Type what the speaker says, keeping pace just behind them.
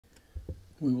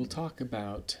We will talk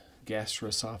about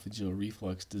gastroesophageal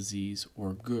reflux disease,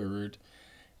 or GERD,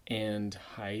 and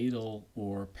hiatal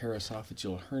or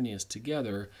paraesophageal hernias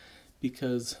together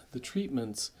because the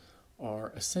treatments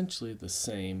are essentially the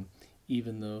same,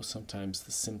 even though sometimes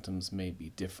the symptoms may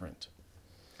be different.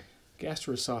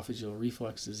 Gastroesophageal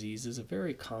reflux disease is a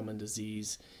very common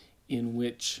disease in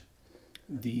which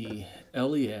the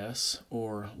LES,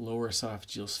 or lower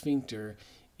esophageal sphincter,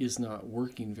 is not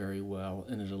working very well,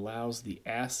 and it allows the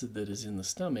acid that is in the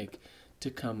stomach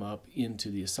to come up into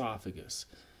the esophagus.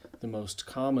 The most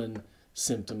common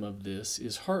symptom of this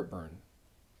is heartburn.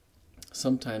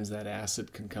 Sometimes that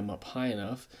acid can come up high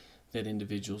enough that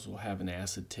individuals will have an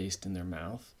acid taste in their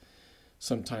mouth.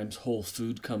 Sometimes whole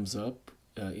food comes up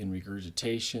in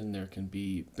regurgitation. There can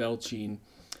be belching.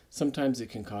 Sometimes it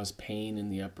can cause pain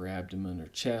in the upper abdomen or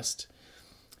chest.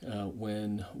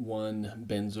 When one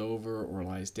bends over or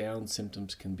lies down,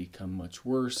 symptoms can become much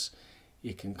worse.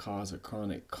 It can cause a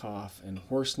chronic cough and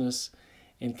hoarseness,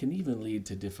 and can even lead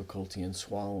to difficulty in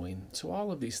swallowing. So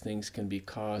all of these things can be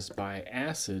caused by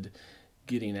acid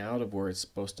getting out of where it's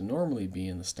supposed to normally be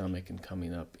in the stomach and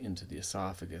coming up into the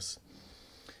esophagus.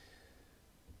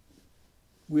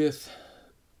 With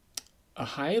a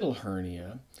hiatal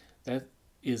hernia, that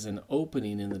is an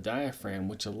opening in the diaphragm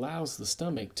which allows the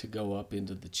stomach to go up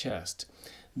into the chest.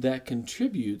 That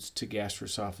contributes to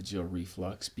gastroesophageal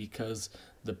reflux because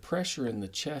the pressure in the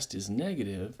chest is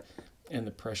negative and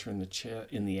the pressure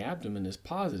in the abdomen is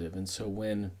positive. And so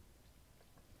when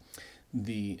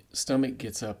the stomach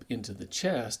gets up into the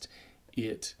chest,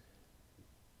 it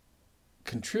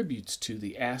contributes to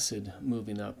the acid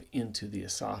moving up into the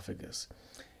esophagus.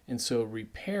 And so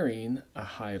repairing a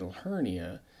hiatal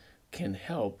hernia can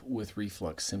help with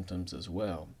reflux symptoms as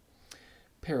well.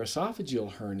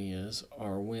 Paraesophageal hernias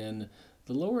are when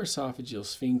the lower esophageal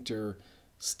sphincter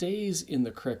stays in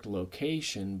the correct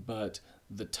location, but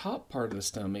the top part of the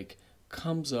stomach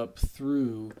comes up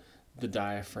through the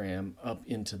diaphragm up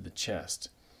into the chest.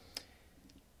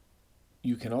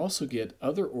 You can also get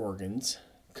other organs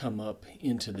come up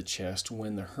into the chest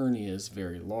when the hernia is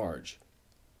very large.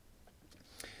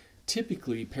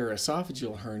 Typically,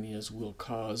 paraesophageal hernias will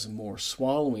cause more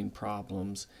swallowing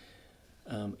problems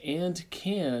and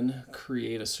can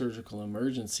create a surgical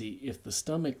emergency if the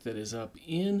stomach that is up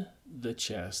in the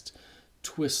chest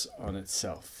twists on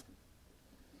itself.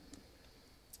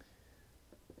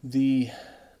 The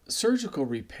surgical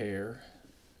repair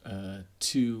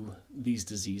to these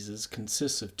diseases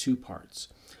consists of two parts.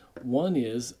 One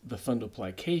is the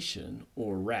fundoplication,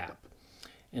 or wrap,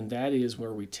 and that is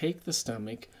where we take the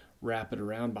stomach, wrap it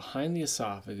around behind the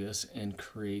esophagus, and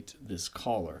create this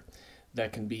collar.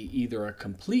 That can be either a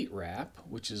complete wrap,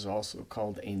 which is also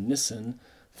called a Nissen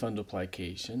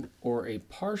fundoplication, or a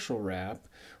partial wrap,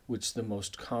 which the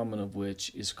most common of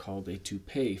which is called a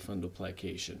toupee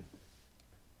fundoplication.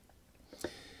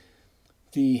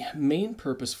 The main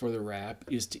purpose for the wrap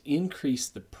is to increase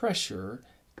the pressure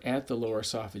at the lower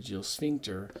esophageal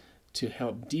sphincter to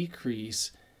help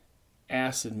decrease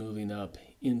acid moving up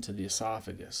into the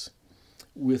esophagus.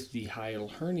 With the hiatal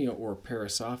hernia or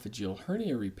paraesophageal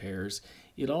hernia repairs,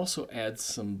 it also adds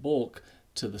some bulk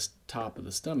to the top of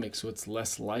the stomach, so it's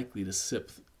less likely to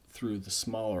sip through the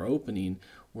smaller opening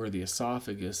where the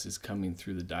esophagus is coming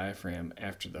through the diaphragm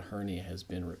after the hernia has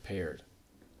been repaired.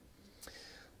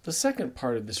 The second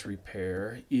part of this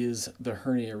repair is the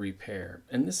hernia repair,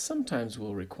 and this sometimes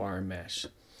will require mesh.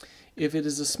 If it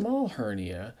is a small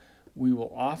hernia, we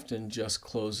will often just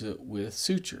close it with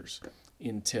sutures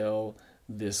until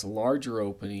this larger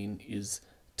opening is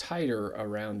tighter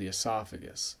around the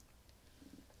esophagus.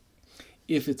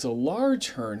 If it's a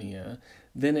large hernia,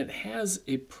 then it has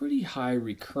a pretty high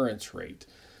recurrence rate.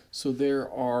 So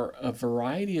there are a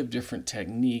variety of different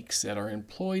techniques that are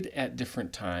employed at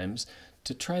different times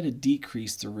to try to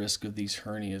decrease the risk of these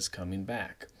hernias coming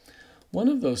back. One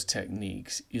of those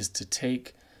techniques is to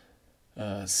take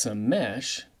some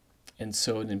mesh and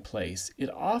sew it in place. It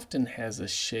often has a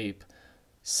shape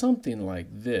something like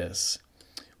this,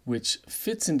 which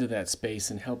fits into that space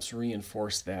and helps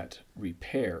reinforce that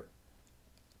repair.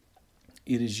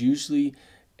 It is usually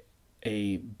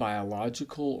a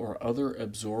biological or other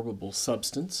absorbable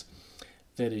substance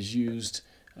that is used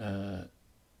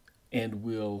and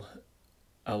will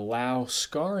allow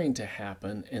scarring to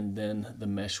happen, and then the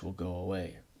mesh will go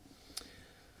away.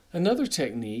 Another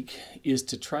technique is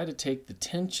to try to take the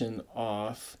tension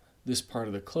off this part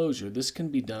of the closure. This can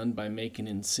be done by making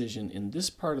an incision in this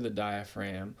part of the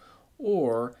diaphragm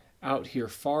or out here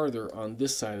farther on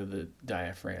this side of the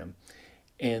diaphragm.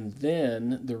 And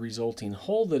then the resulting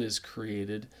hole that is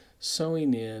created,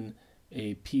 sewing in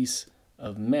a piece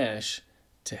of mesh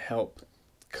to help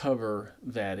cover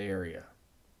that area.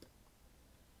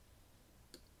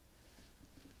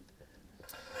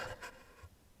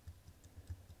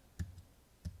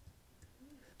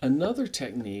 Another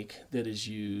technique that is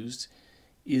used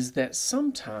is that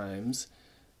sometimes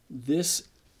this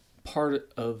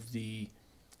part of the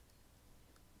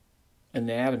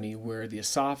anatomy where the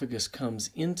esophagus comes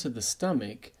into the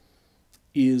stomach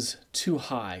is too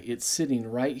high. It's sitting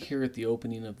right here at the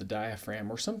opening of the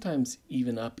diaphragm, or sometimes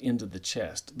even up into the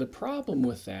chest. The problem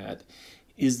with that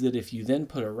is that if you then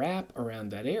put a wrap around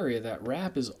that area, that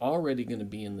wrap is already going to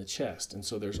be in the chest, and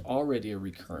so there's already a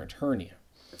recurrent hernia.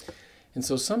 And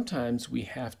so sometimes we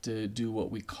have to do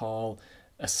what we call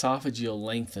esophageal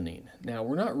lengthening. Now,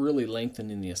 we're not really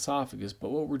lengthening the esophagus,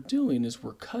 but what we're doing is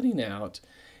we're cutting out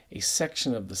a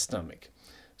section of the stomach.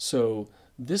 So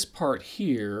this part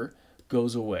here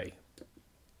goes away.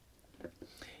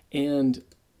 And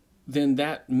then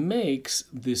that makes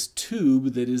this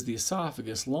tube that is the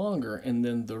esophagus longer, and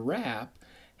then the wrap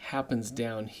happens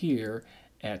down here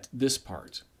at this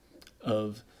part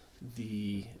of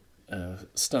the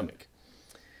stomach.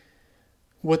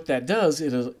 What that does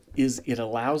is it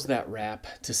allows that wrap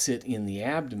to sit in the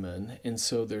abdomen, and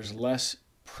so there's less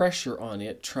pressure on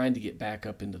it trying to get back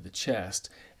up into the chest,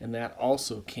 and that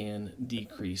also can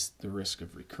decrease the risk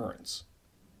of recurrence.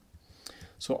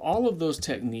 So all of those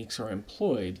techniques are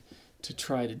employed to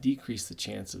try to decrease the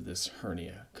chance of this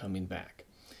hernia coming back.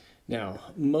 Now,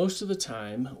 most of the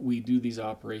time we do these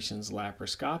operations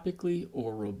laparoscopically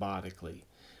or robotically.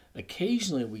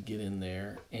 Occasionally we get in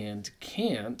there and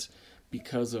can't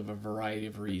because of a variety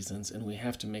of reasons, and we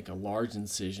have to make a large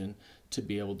incision to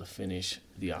be able to finish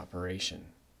the operation.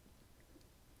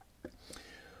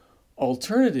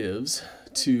 Alternatives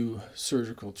to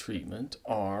surgical treatment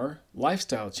are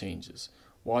lifestyle changes,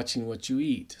 watching what you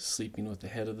eat, sleeping with the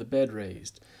head of the bed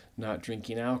raised, not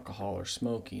drinking alcohol or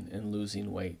smoking, and losing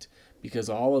weight, because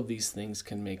all of these things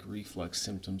can make reflux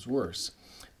symptoms worse.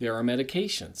 There are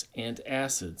medications,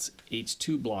 antacids,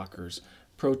 H2 blockers,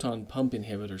 proton pump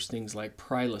inhibitors, things like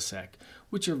Prilosec,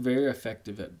 which are very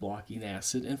effective at blocking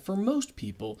acid and for most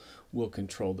people will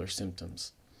control their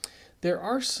symptoms. There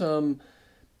are some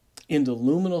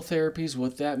endoluminal therapies.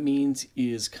 What that means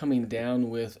is coming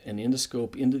down with an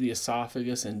endoscope into the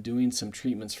esophagus and doing some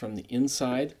treatments from the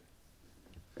inside.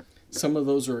 Some of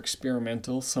those are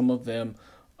experimental. Some of them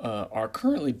are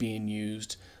currently being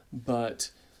used, but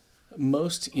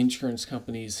most insurance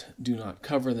companies do not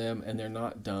cover them, and they're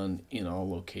not done in all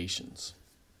locations.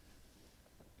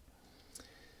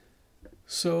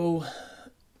 So,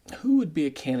 who would be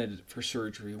a candidate for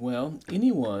surgery? Well,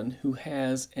 anyone who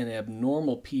has an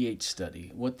abnormal pH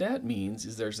study. What that means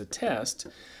is there's a test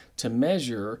to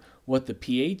measure what the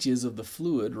pH is of the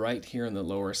fluid right here in the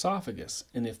lower esophagus.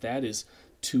 And if that is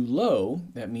too low,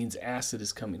 that means acid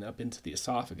is coming up into the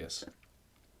esophagus.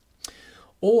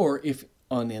 Or if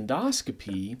on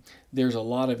endoscopy there's a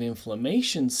lot of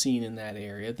inflammation seen in that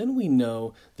area, then we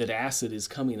know that acid is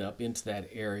coming up into that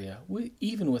area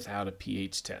even without a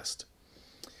pH test.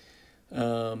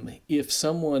 If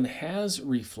someone has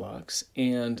reflux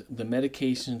and the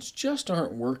medications just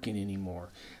aren't working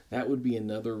anymore, that would be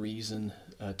another reason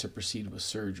to proceed with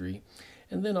surgery.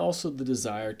 And then also the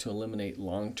desire to eliminate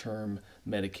long-term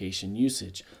medication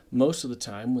usage. Most of the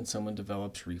time when someone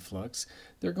develops reflux,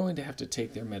 they're going to have to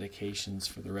take their medications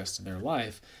for the rest of their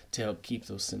life to help keep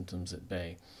those symptoms at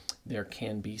bay. There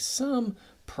can be some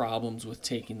problems with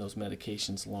taking those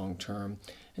medications long-term,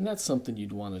 and that's something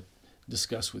you'd want to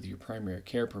discuss with your primary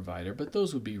care provider, but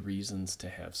those would be reasons to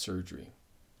have surgery.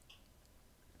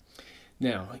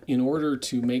 Now, in order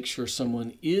to make sure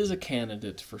someone is a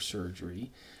candidate for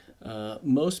surgery,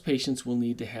 most patients will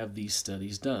need to have these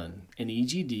studies done. An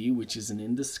EGD, which is an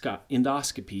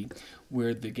endoscopy,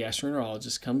 where the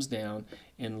gastroenterologist comes down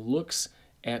and looks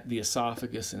at the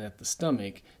esophagus and at the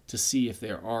stomach to see if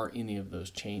there are any of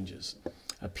those changes.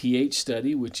 A pH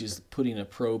study, which is putting a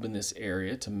probe in this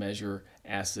area to measure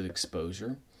acid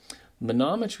exposure.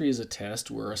 Manometry is a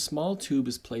test where a small tube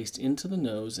is placed into the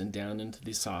nose and down into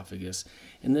the esophagus,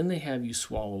 and then they have you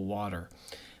swallow water.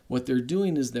 What they're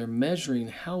doing is they're measuring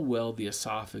how well the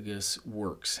esophagus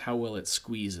works, how well it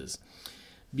squeezes.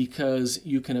 Because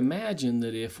you can imagine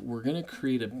that if we're going to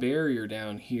create a barrier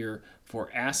down here for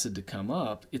acid to come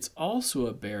up, it's also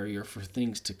a barrier for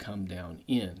things to come down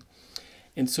in.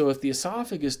 And so if the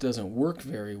esophagus doesn't work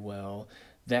very well,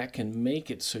 that can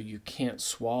make it so you can't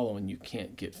swallow and you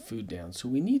can't get food down. So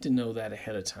we need to know that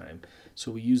ahead of time.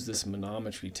 So we use this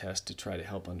manometry test to try to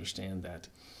help understand that.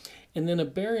 And then a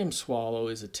barium swallow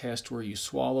is a test where you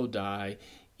swallow dye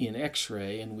in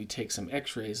x-ray, and we take some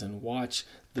x-rays and watch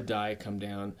the dye come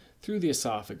down through the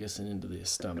esophagus and into the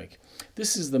stomach.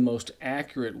 This is the most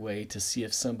accurate way to see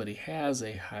if somebody has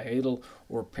a hiatal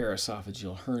or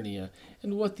paraesophageal hernia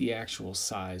and what the actual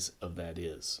size of that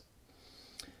is.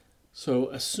 So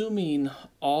assuming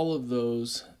all of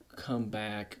those come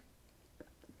back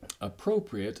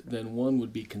appropriate, then one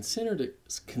would be considered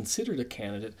a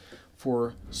candidate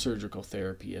for surgical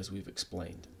therapy, as we've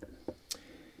explained.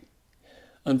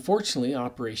 Unfortunately,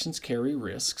 operations carry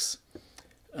risks.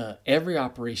 Every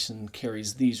operation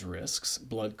carries these risks: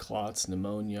 blood clots,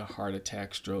 pneumonia, heart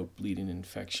attack, stroke, bleeding,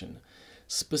 infection.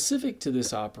 Specific to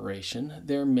this operation,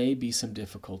 there may be some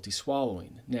difficulty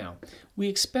swallowing. Now, we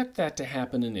expect that to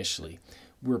happen initially.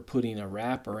 We're putting a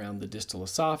wrap around the distal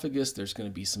esophagus. There's going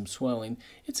to be some swelling.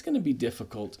 It's going to be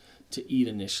difficult to eat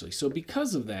initially. So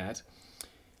because of that,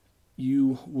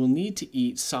 you will need to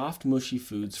eat soft, mushy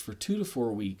foods for 2 to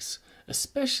 4 weeks,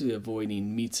 especially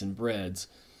avoiding meats and breads,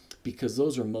 because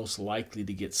those are most likely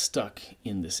to get stuck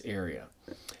in this area.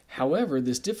 However,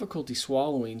 this difficulty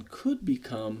swallowing could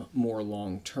become more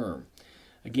long-term.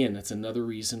 Again, that's another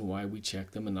reason why we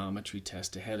check the manometry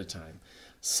test ahead of time.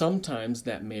 Sometimes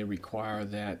that may require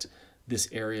that this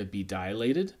area be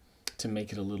dilated to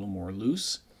make it a little more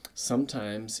loose.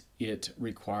 Sometimes it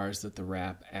requires that the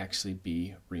wrap actually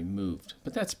be removed,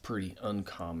 but that's pretty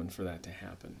uncommon for that to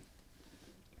happen.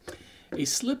 A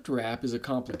slipped wrap is a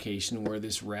complication where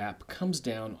this wrap comes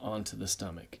down onto the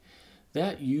stomach.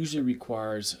 That usually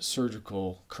requires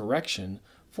surgical correction.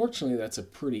 Fortunately, that's a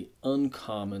pretty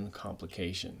uncommon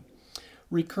complication.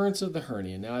 Recurrence of the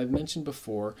hernia. Now, I've mentioned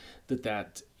before that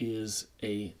that is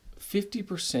a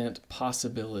 50%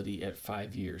 possibility at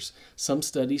 5 years. Some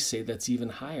studies say that's even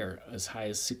higher, as high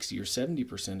as 60 or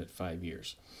 70% at 5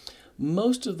 years.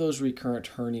 Most of those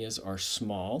recurrent hernias are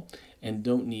small and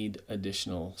don't need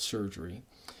additional surgery,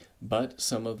 but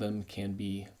some of them can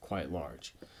be quite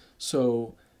large.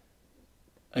 So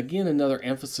again, another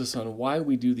emphasis on why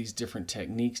we do these different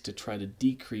techniques to try to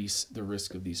decrease the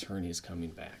risk of these hernias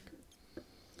coming back.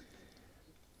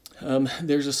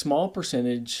 There's a small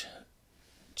percentage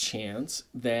chance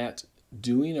that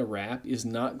doing a wrap is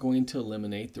not going to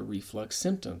eliminate the reflux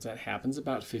symptoms. That happens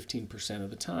about 15%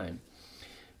 of the time.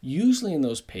 Usually in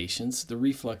those patients, the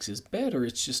reflux is better,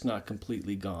 it's just not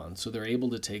completely gone. So they're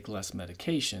able to take less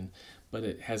medication, but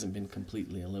it hasn't been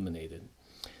completely eliminated.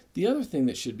 The other thing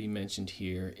that should be mentioned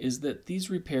here is that these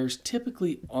repairs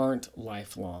typically aren't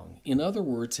lifelong. In other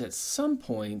words, at some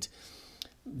point,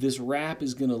 this wrap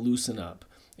is going to loosen up.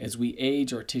 As we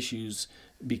age, our tissues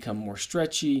become more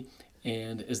stretchy,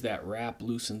 and as that wrap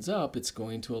loosens up, it's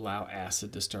going to allow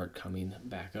acid to start coming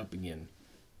back up again.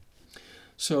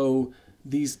 So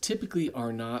these typically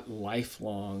are not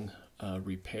lifelong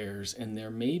repairs, and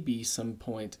there may be some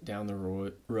point down the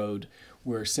road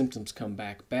where symptoms come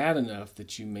back bad enough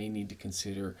that you may need to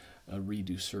consider a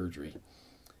redo surgery.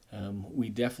 We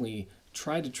definitely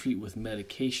try to treat with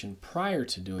medication prior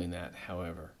to doing that,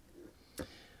 however.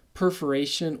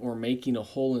 Perforation or making a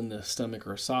hole in the stomach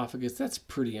or esophagus, that's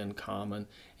pretty uncommon,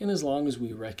 and as long as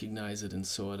we recognize it and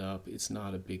sew it up, it's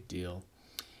not a big deal.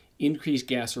 Increased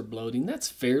gas or bloating, that's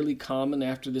fairly common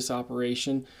after this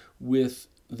operation. With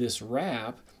this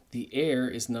wrap, the air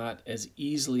is not as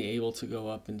easily able to go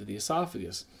up into the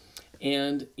esophagus.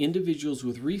 And individuals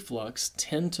with reflux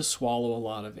tend to swallow a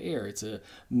lot of air. It's a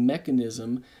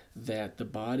mechanism that the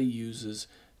body uses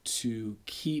to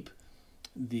keep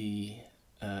the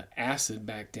acid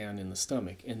back down in the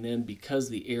stomach. And then because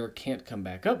the air can't come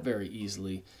back up very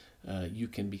easily, you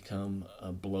can become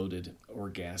bloated or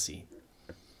gassy.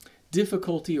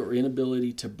 Difficulty or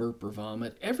inability to burp or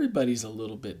vomit. Everybody's a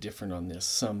little bit different on this.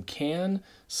 Some can,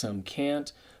 some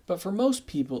can't, but for most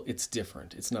people it's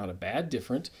different. It's not a bad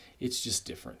different, it's just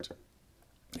different.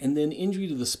 And then injury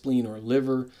to the spleen or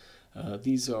liver.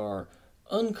 These are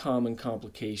uncommon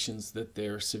complications that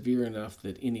they're severe enough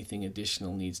that anything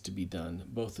additional needs to be done.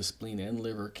 Both the spleen and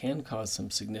liver can cause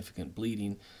some significant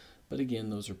bleeding, but again,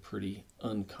 those are pretty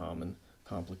uncommon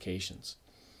complications.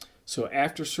 So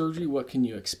after surgery, what can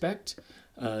you expect?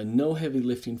 No heavy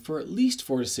lifting for at least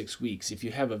 4 to 6 weeks. If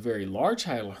you have a very large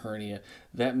hiatal hernia,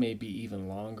 that may be even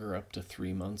longer, up to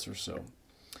 3 months or so.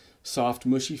 Soft,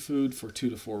 mushy food for 2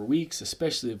 to 4 weeks,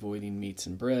 especially avoiding meats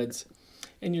and breads.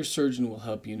 And your surgeon will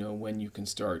help you know when you can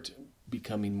start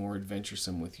becoming more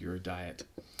adventuresome with your diet.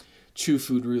 Chew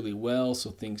food really well so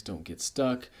things don't get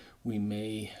stuck. We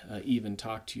may even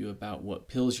talk to you about what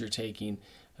pills you're taking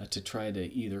to try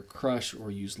to either crush or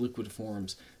use liquid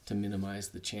forms to minimize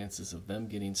the chances of them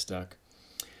getting stuck.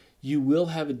 You will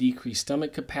have a decreased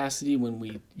stomach capacity. When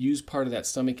we use part of that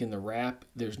stomach in the wrap,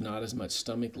 there's not as much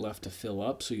stomach left to fill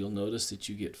up, so you'll notice that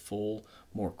you get full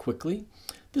more quickly.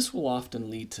 This will often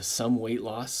lead to some weight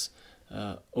loss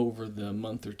over the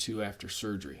month or two after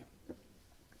surgery.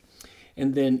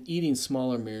 And then eating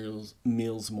smaller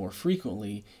meals more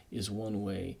frequently is one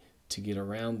way to get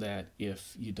around that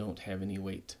if you don't have any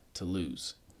weight to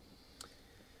lose.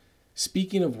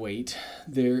 Speaking of weight,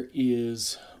 there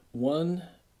is one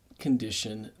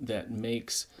condition that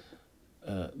makes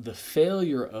the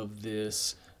failure of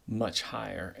this much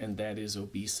higher, and that is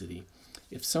obesity.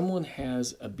 If someone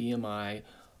has a BMI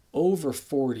over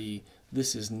 40,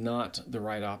 this is not the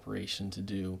right operation to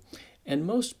do. And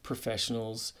most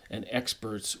professionals and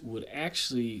experts would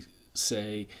actually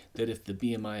say that if the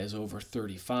BMI is over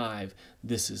 35,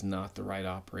 this is not the right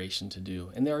operation to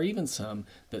do. And there are even some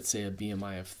that say a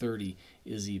BMI of 30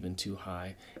 is even too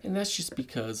high. And that's just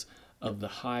because of the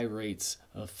high rates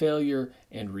of failure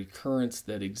and recurrence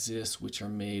that exist, which are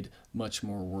made much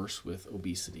more worse with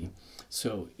obesity.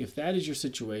 So if that is your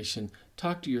situation,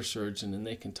 talk to your surgeon and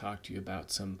they can talk to you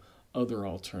about some other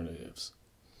alternatives.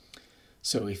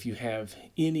 So if you have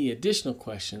any additional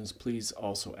questions, please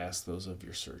also ask those of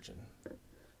your surgeon.